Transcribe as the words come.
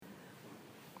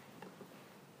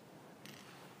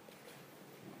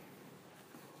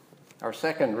Our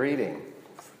second reading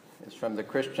is from the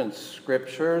Christian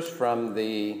Scriptures, from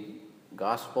the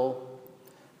Gospel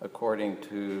according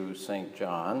to St.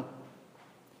 John.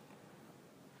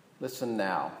 Listen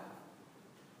now.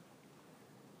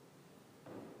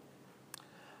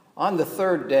 On the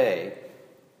third day,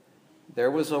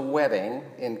 there was a wedding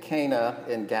in Cana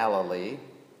in Galilee,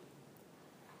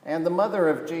 and the mother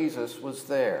of Jesus was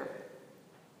there.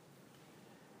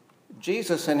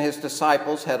 Jesus and his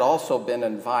disciples had also been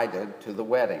invited to the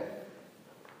wedding.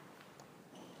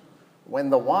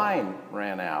 When the wine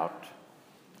ran out,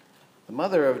 the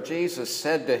mother of Jesus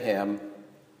said to him,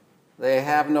 "They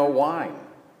have no wine."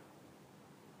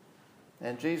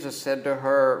 And Jesus said to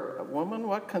her, "Woman,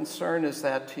 what concern is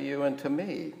that to you and to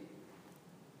me?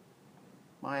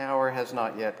 My hour has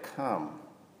not yet come."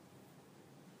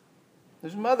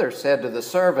 His mother said to the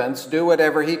servants, "Do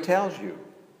whatever he tells you."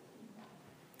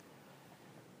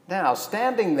 Now,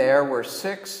 standing there were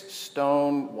 6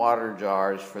 stone water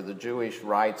jars for the Jewish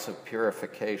rites of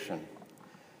purification,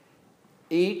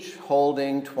 each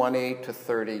holding 20 to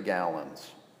 30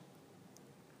 gallons.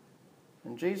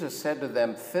 And Jesus said to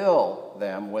them, "Fill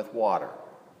them with water."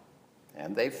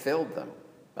 And they filled them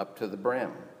up to the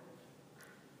brim.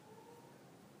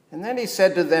 And then he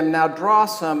said to them, "Now draw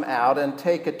some out and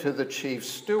take it to the chief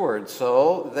steward."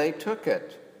 So they took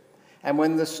it. And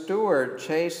when the steward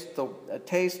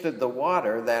tasted the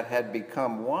water that had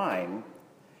become wine,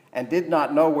 and did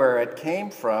not know where it came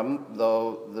from,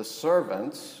 though the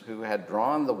servants who had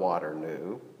drawn the water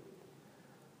knew,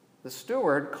 the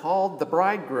steward called the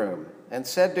bridegroom and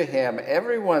said to him,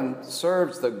 "Everyone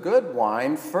serves the good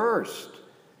wine first,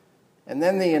 and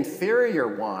then the inferior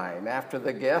wine after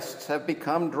the guests have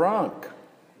become drunk.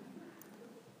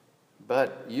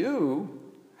 But you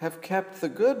have kept the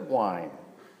good wine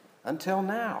until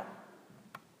now."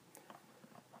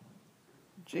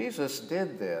 Jesus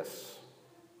did this,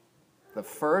 the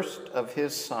first of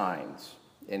his signs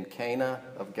in Cana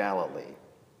of Galilee,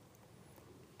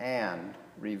 and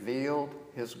revealed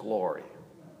his glory,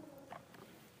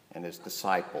 and his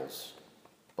disciples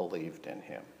believed in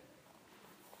him.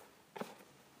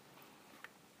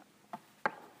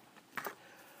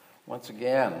 Once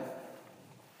again,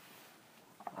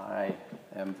 I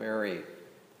am very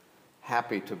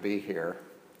happy to be here,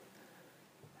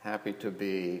 happy to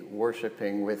be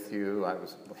worshiping with you. I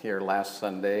was here last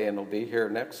Sunday and will be here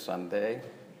next Sunday.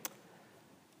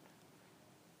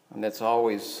 And it's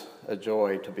always a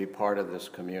joy to be part of this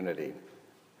community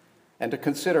and to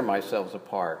consider myself a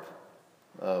part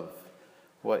of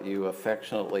what you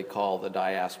affectionately call the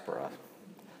diaspora.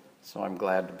 So I'm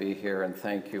glad to be here, and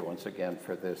thank you once again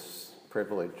for this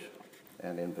privilege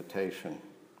and invitation.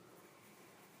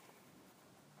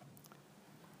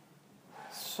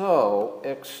 So,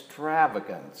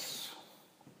 extravagance.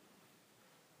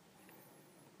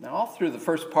 Now, all through the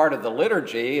first part of the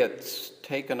liturgy, it's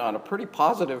taken on a pretty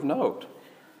positive note,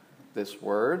 this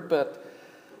word, but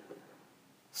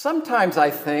sometimes I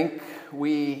think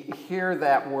we hear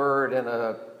that word in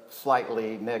a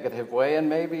slightly negative way, and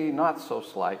maybe not so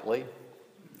slightly.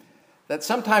 That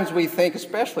sometimes we think,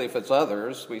 especially if it's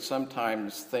others, we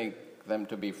sometimes think them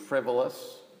to be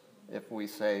frivolous if we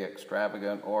say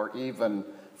extravagant, or even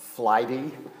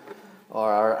flighty,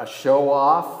 or a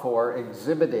show-off, or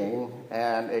exhibiting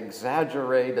an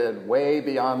exaggerated, way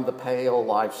beyond the pale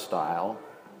lifestyle.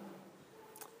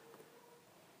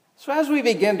 So as we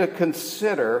begin to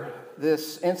consider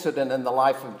this incident in the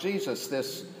life of Jesus,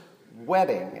 this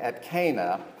wedding at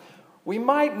Cana, we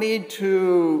might need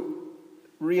to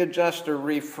readjust or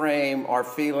reframe our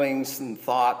feelings and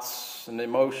thoughts and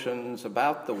emotions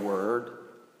about the word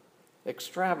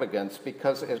extravagance,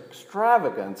 because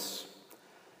extravagance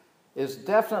is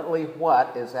definitely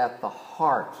what is at the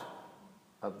heart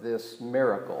of this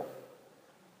miracle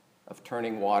of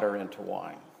turning water into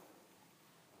wine.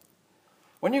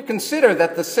 When you consider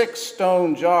that the 6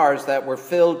 stone jars that were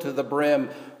filled to the brim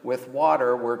with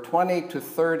water were 20 to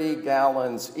 30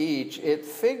 gallons each, it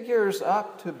figures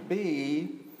up to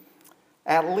be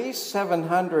at least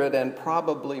 700 and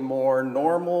probably more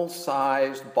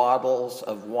normal-sized bottles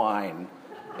of wine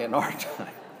in our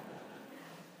time.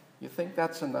 You think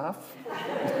that's enough?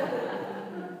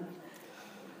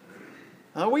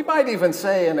 We might even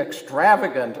say an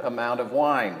extravagant amount of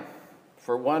wine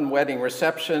for one wedding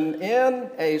reception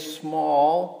in a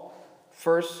small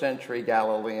first-century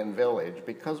Galilean village,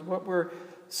 because what we're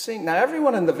seeing now,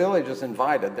 everyone in the village is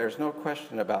invited. There's no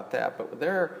question about that. But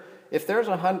if there's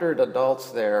 100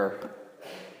 adults there,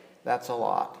 that's a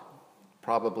lot,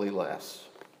 probably less.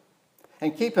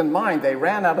 And keep in mind, they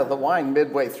ran out of the wine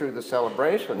midway through the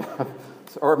celebration,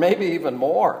 or maybe even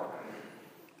more.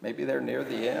 Maybe they're near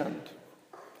the end.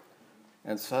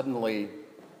 And suddenly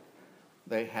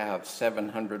they have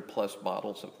 700 plus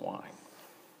bottles of wine.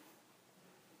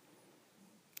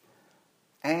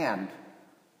 And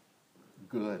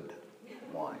good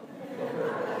wine.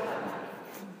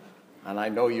 And I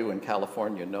know you in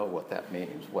California know what that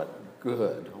means, what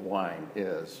good wine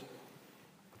is.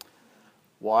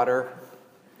 Water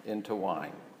into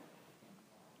wine.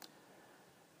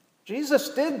 Jesus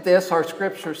did this, our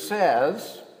scripture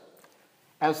says,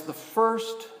 as the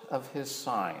first of his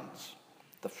signs.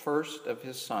 The first of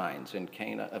his signs in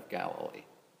Cana of Galilee.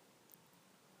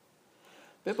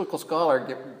 Biblical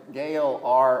scholar Gail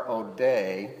R.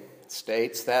 O'Day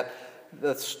states that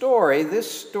this story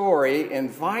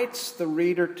invites the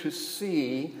reader to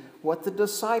see what the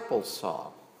disciples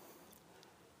saw.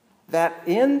 That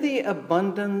in the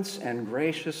abundance and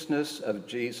graciousness of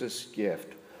Jesus'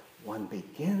 gift, one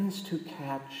begins to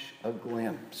catch a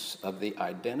glimpse of the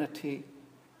identity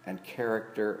and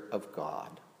character of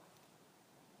God.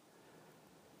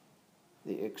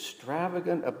 The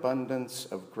extravagant abundance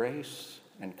of grace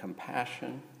and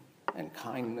compassion and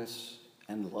kindness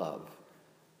and love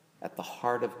at the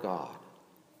heart of God.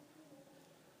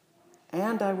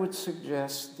 And I would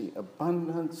suggest the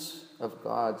abundance of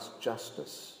God's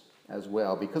justice as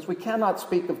well, because we cannot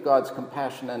speak of God's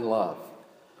compassion and love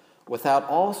without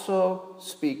also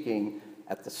speaking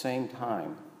at the same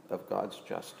time of God's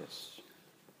justice.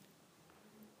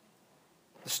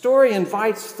 The story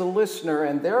invites the listener,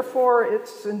 and therefore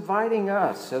it's inviting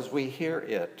us as we hear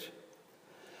it,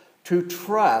 to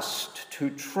trust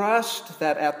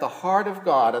that at the heart of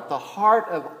God, at the heart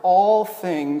of all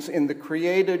things in the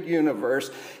created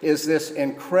universe, is this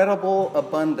incredible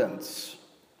abundance.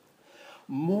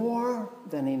 More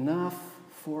than enough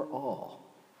for all.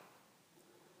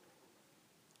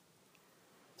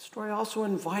 The story also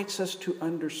invites us to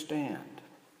understand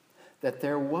that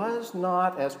there was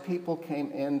not, as people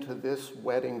came into this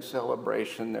wedding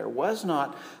celebration, there was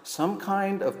not some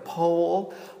kind of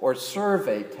poll or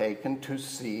survey taken to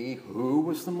see who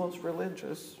was the most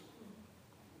religious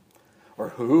or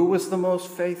who was the most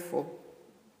faithful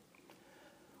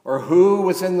or who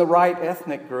was in the right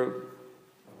ethnic group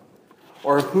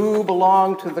or who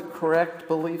belonged to the correct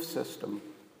belief system.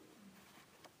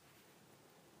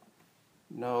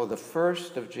 No, the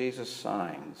first of Jesus'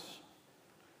 signs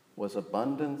was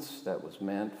abundance that was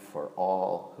meant for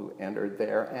all who entered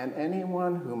there and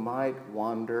anyone who might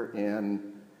wander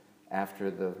in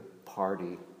after the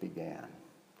party began,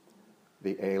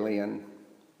 the alien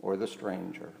or the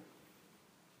stranger.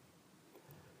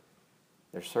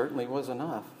 There certainly was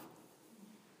enough.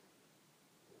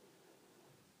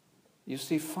 You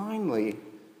see, finally,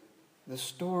 the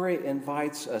story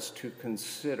invites us to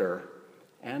consider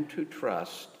and to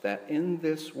trust that in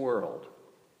this world,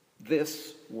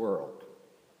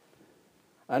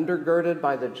 undergirded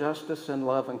by the justice and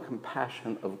love and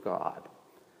compassion of God,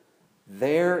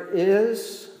 there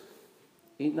is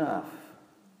enough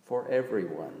for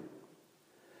everyone.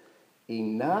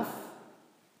 Enough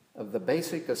of the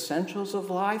basic essentials of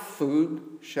life, food,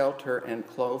 shelter, and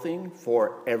clothing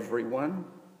for everyone.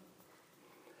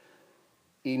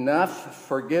 Enough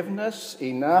forgiveness,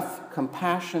 enough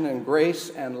compassion and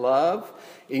grace and love,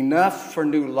 enough for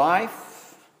new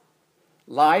life,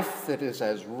 life that is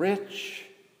as rich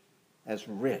as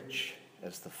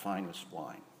the finest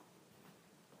wine.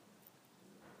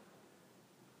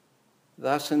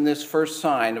 Thus, in this first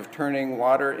sign of turning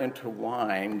water into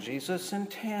wine, Jesus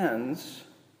intends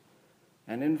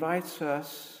and invites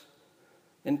us,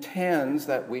 intends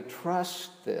that we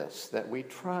trust this, that we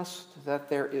trust that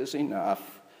there is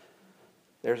enough.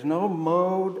 There's no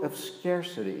mode of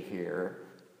scarcity here,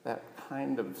 that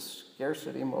kind of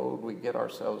scarcity mode we get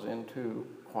ourselves into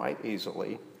quite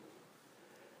easily.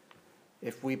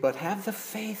 If we but have the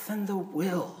faith and the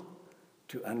will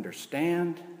to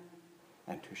understand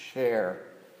and to share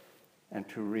and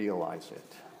to realize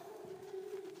it.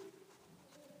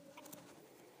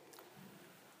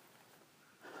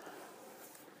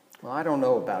 Well, I don't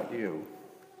know about you,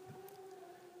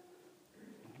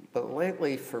 but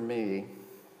lately for me,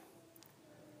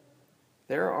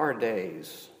 there are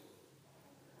days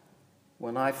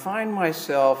when I find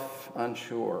myself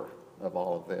unsure of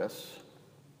all of this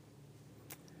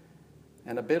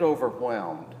and a bit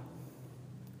overwhelmed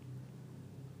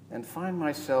and find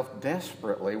myself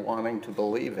desperately wanting to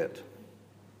believe it.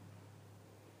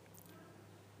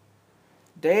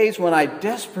 Days when I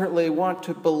desperately want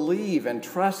to believe and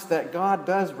trust that God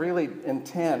does really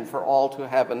intend for all to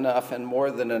have enough and more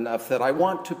than enough, that I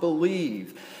want to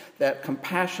believe that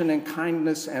compassion and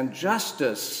kindness and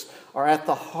justice are at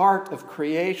the heart of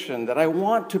creation, that I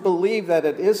want to believe that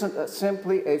it isn't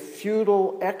simply a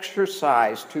futile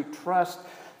exercise to trust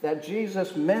that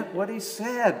Jesus meant what he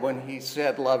said when he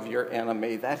said, love your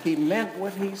enemy, that he meant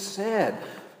what he said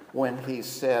when he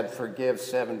said, forgive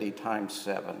 70 times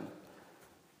 7.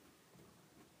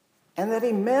 And that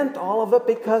he meant all of it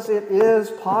because it is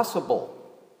possible.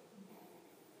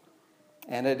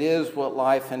 And it is what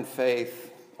life and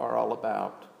faith are all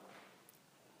about.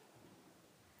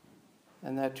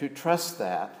 And that to trust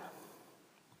that,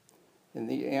 in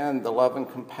the end, the love and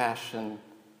compassion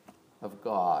of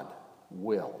God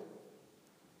will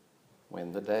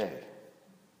win the day.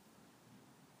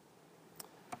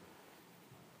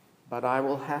 But I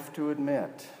will have to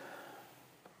admit,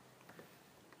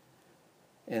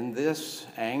 in this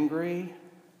angry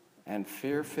and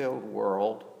fear-filled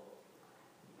world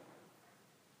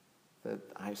that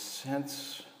I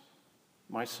sense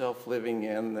myself living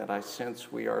in, that I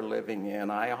sense we are living in,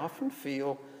 I often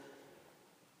feel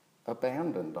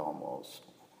abandoned almost.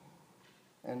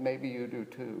 And maybe you do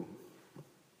too.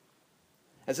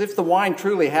 As if the wine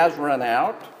truly has run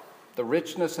out, the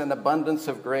richness and abundance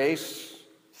of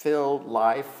grace-filled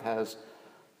life has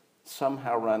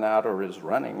somehow run out or is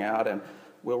running out and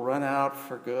will run out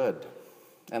for good.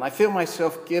 And I feel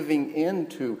myself giving in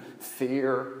to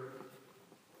fear,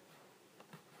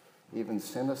 even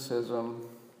cynicism,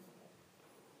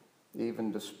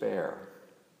 even despair,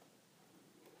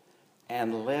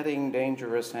 and letting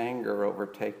dangerous anger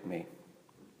overtake me.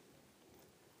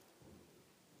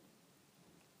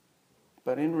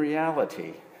 But in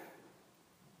reality,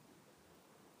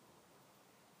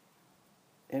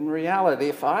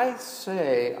 if I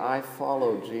say I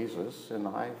follow Jesus, and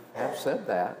I have said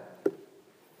that,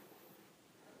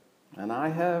 and I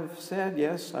have said,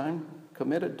 yes, I'm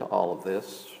committed to all of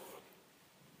this.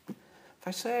 If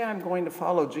I say I'm going to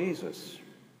follow Jesus,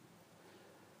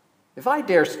 if I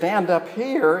dare stand up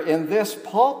here in this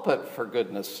pulpit, for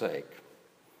goodness sake,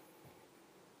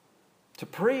 to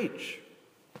preach,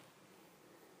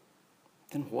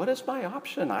 then what is my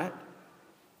option? I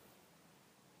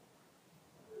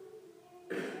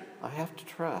have to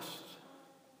trust,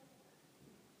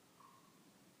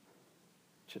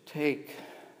 to take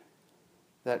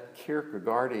that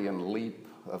Kierkegaardian leap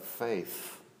of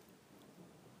faith,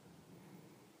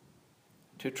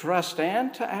 to trust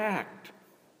and to act.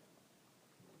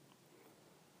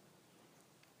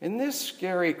 In this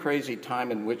scary, crazy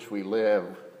time in which we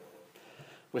live,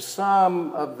 with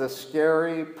some of the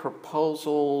scary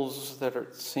proposals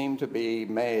that seem to be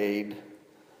made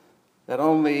that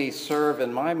only serve,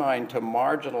 in my mind, to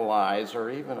marginalize or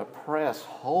even oppress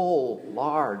whole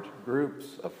large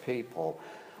groups of people,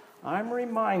 I'm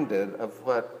reminded of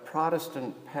what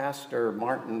Protestant pastor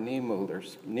Martin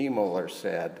Niemöller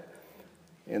said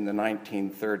in the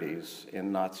 1930s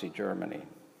in Nazi Germany.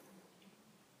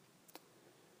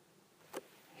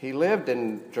 He lived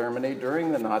in Germany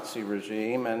during the Nazi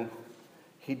regime, and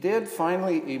he did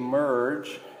finally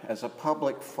emerge as a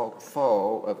public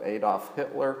foe of Adolf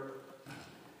Hitler,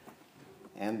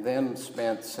 and then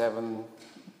spent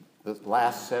the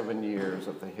last 7 years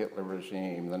of the Hitler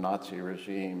regime, the Nazi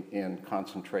regime, in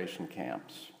concentration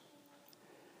camps.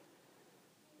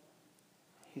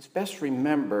 He's best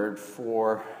remembered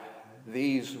for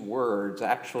these words.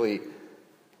 Actually,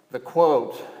 the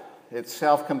quote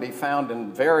itself can be found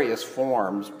in various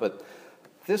forms, but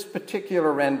this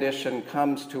particular rendition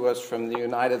comes to us from the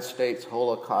United States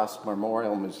Holocaust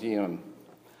Memorial Museum,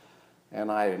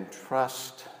 and I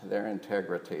entrust their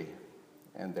integrity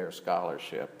and their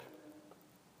scholarship.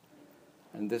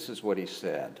 And this is what he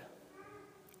said.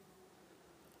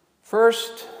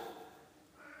 First,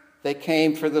 they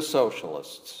came for the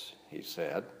socialists, he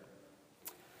said,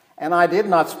 and I did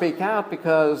not speak out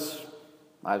because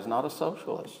I was not a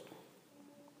socialist.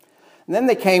 And then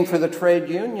they came for the trade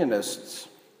unionists,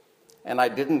 and I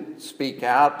didn't speak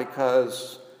out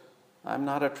because I'm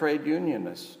not a trade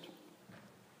unionist.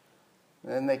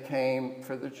 And then they came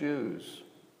for the Jews,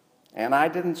 and I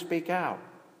didn't speak out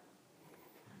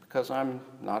because I'm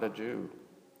not a Jew.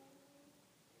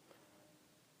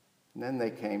 And then they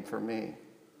came for me,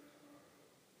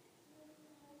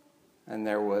 and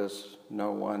there was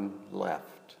no one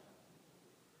left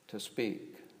to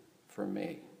speak for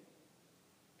me.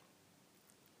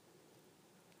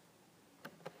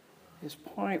 His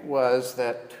point was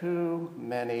that too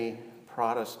many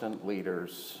Protestant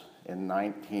leaders in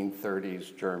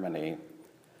 1930s Germany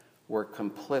were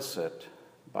complicit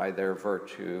by their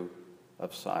virtue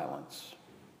of silence,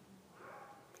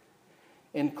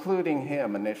 including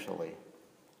him initially,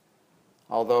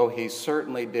 although he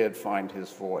certainly did find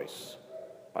his voice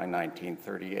by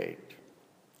 1938.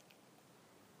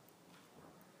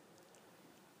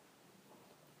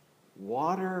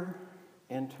 water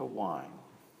into wine,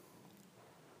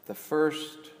 the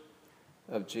first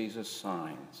of Jesus'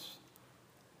 signs,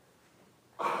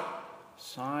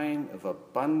 sign of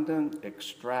abundant,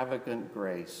 extravagant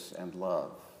grace and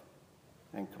love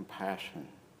and compassion.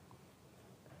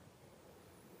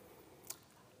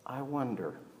 I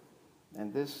wonder,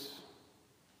 and this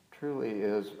truly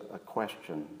is a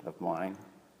question of mine,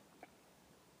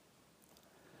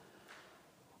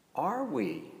 are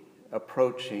we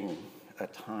approaching a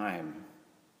time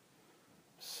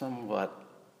somewhat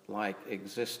like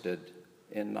existed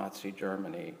in Nazi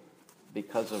Germany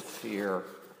because of fear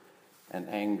and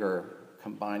anger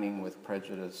combining with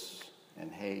prejudice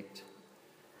and hate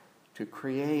to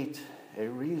create a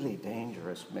really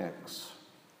dangerous mix?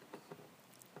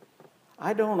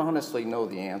 I don't honestly know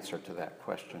the answer to that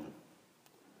question.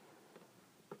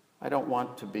 I don't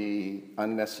want to be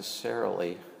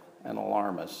unnecessarily an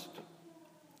alarmist.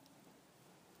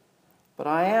 But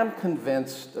I am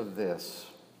convinced of this.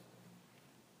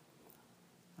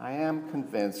 I am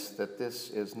convinced that this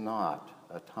is not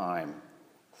a time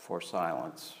for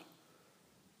silence.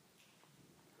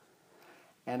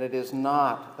 And it is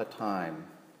not a time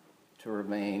to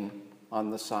remain on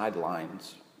the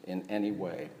sidelines in any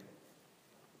way.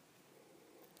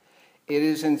 It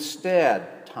is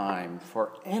instead time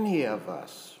for any of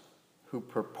us who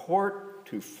purport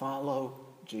to follow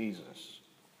Jesus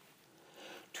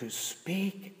to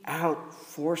speak out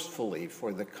forcefully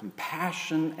for the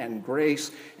compassion and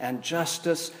grace and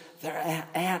justice that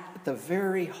are at the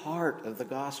very heart of the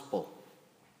gospel.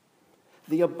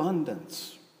 The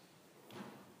abundance,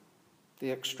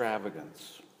 the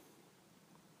extravagance.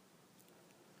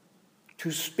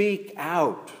 To speak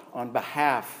out on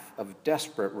behalf of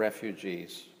desperate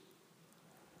refugees,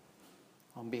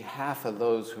 on behalf of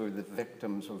those who are the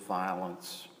victims of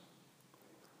violence,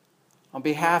 on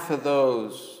behalf of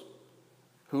those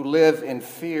who live in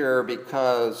fear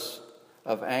because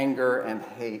of anger and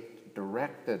hate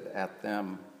directed at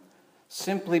them,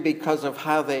 simply because of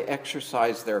how they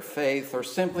exercise their faith, or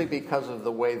simply because of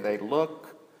the way they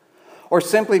look, or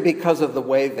simply because of the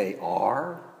way they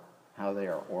are, how they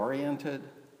are oriented.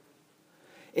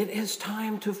 It is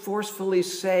time to forcefully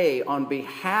say, on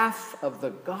behalf of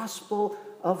the gospel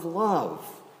of love,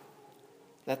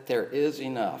 that there is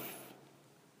enough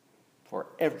for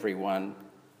everyone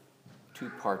to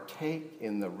partake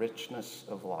in the richness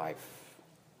of life,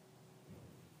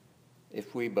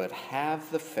 if we but have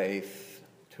the faith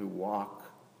to walk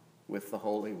with the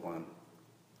Holy One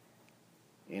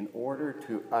in order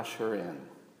to usher in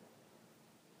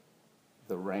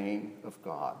the reign of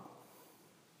God.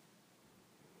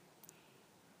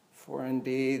 For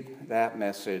indeed, that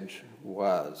message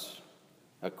was,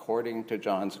 according to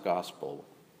John's Gospel,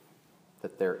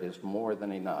 that there is more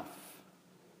than enough.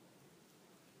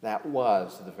 That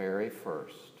was the very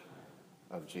first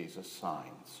of Jesus'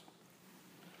 signs.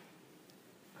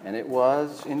 And it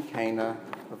was in Cana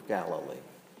of Galilee.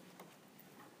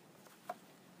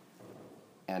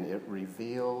 And it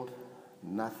revealed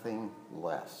nothing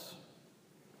less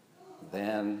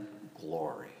than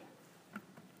glory.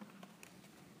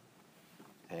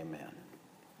 Amen.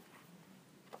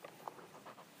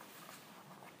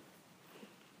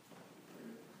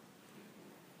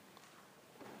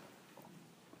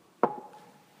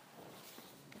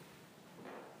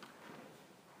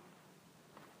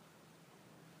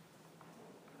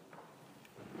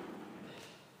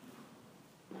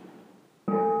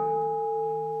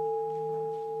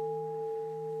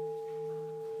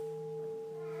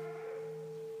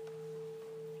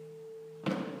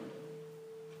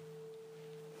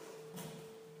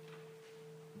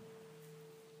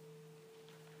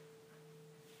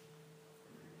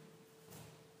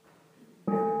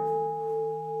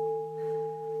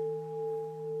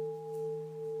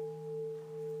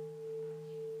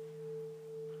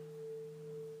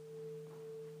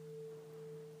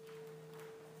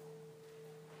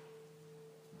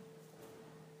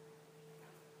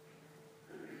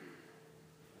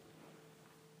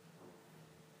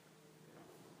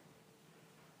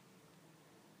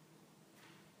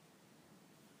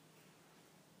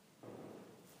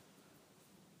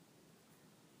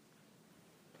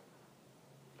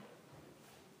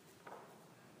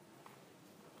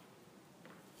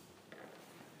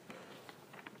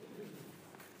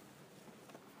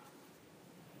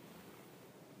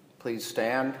 Please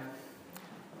stand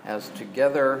as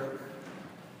together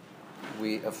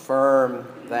we affirm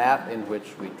that in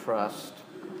which we trust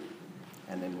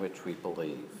and in which we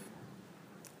believe.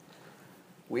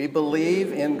 We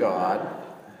believe in God,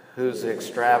 whose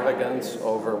extravagance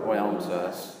overwhelms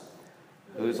us,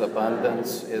 whose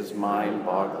abundance is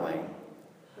mind-boggling,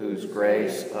 whose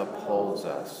grace upholds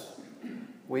us.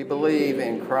 We believe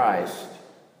in Christ,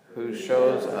 who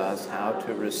shows us how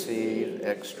to receive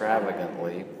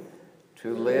extravagantly,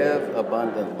 to live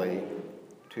abundantly,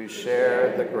 to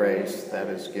share the grace that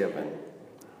is given.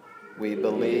 We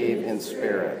believe in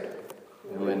Spirit,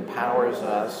 who empowers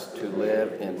us to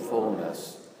live in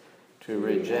fullness, to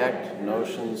reject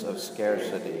notions of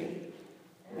scarcity,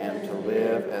 and to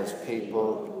live as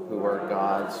people who are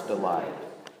God's delight.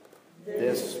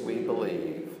 This we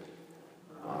believe.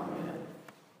 Amen.